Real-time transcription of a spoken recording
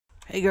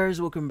Hey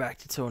guys, welcome back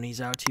to Tony's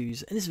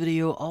How-Tos. In this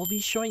video, I'll be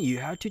showing you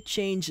how to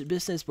change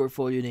business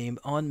portfolio name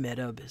on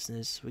Meta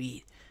Business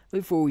Suite.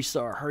 Before we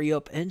start, hurry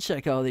up and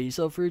check out the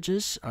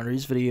self-purchase under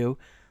this video.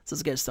 So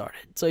let's get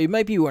started. So you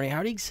might be wondering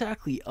how to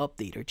exactly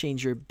update or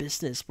change your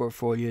business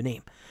portfolio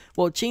name.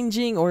 Well,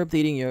 changing or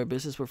updating your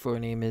business portfolio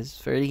name is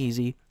fairly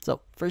easy.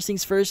 So first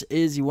things first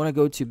is you want to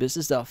go to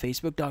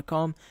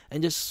business.facebook.com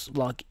and just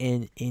log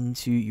in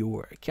into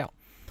your account.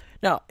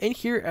 Now, in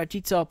here at the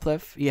top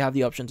left, you have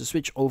the option to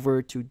switch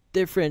over to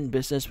different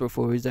business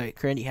portfolios that you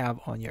currently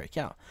have on your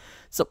account.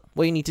 So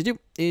what you need to do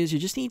is you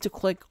just need to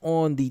click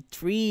on the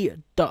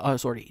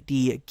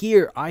the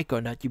gear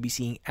icon that you'll be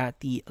seeing at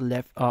the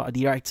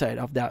the right side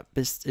of that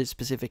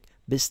specific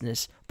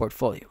business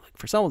portfolio. Like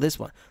for example, this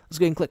one, let's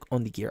go and click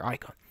on the gear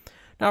icon.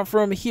 Now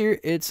from here,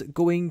 it's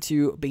going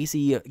to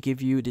basically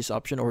give you this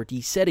option or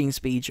the settings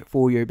page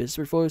for your business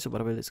portfolio. So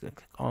whatever, let's go and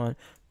click on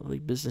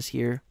business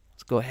here.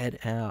 Let's go ahead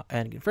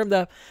and confirm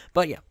that.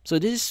 But yeah, so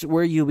this is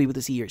where you'll be able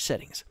to see your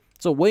settings.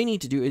 So what you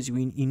need to do is you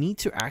need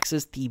to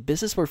access the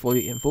business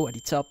portfolio info at the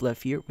top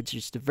left here, which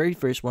is the very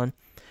first one.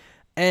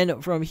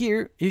 And from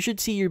here, you should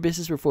see your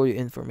business portfolio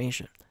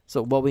information.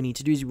 So what we need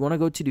to do is you want to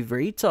go to the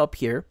very top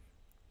here.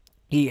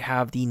 You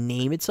have the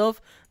name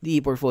itself, the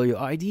portfolio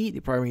ID, the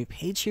primary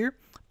page here.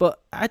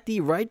 But at the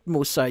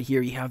rightmost side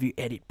here, you have your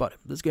edit button.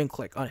 Let's go and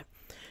click on it.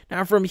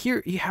 Now from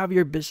here, you have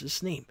your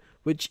business name,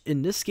 which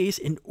in this case,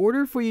 in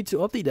order for you to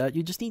update that,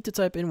 you just need to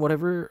type in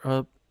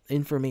whatever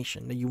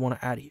information that you want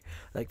to add here.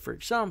 Like for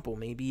example,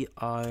 maybe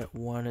I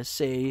want to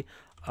say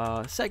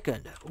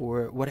second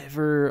or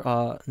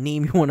whatever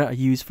name you want to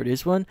use for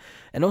this one.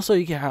 And also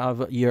you can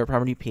have your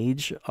primary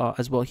page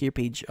as well here,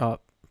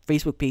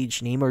 Facebook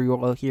page name or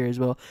URL here as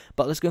well.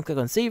 But let's go and click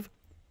on save.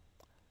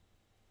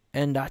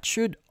 And that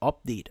should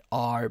update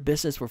our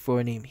business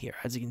portfolio name here,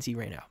 as you can see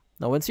right now.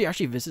 Now, once you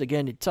actually visit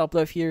again, the top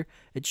left here,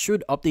 it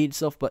should update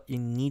itself, but you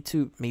need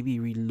to maybe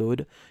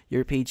reload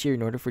your page here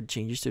in order for the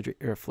changes to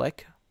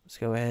reflect. Let's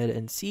go ahead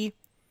and see.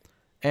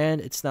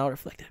 And it's now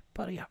reflected.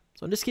 But yeah,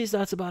 so in this case,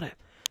 that's about it.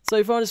 So if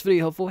you found this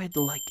video helpful, hit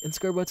the like and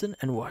subscribe button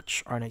and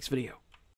watch our next video.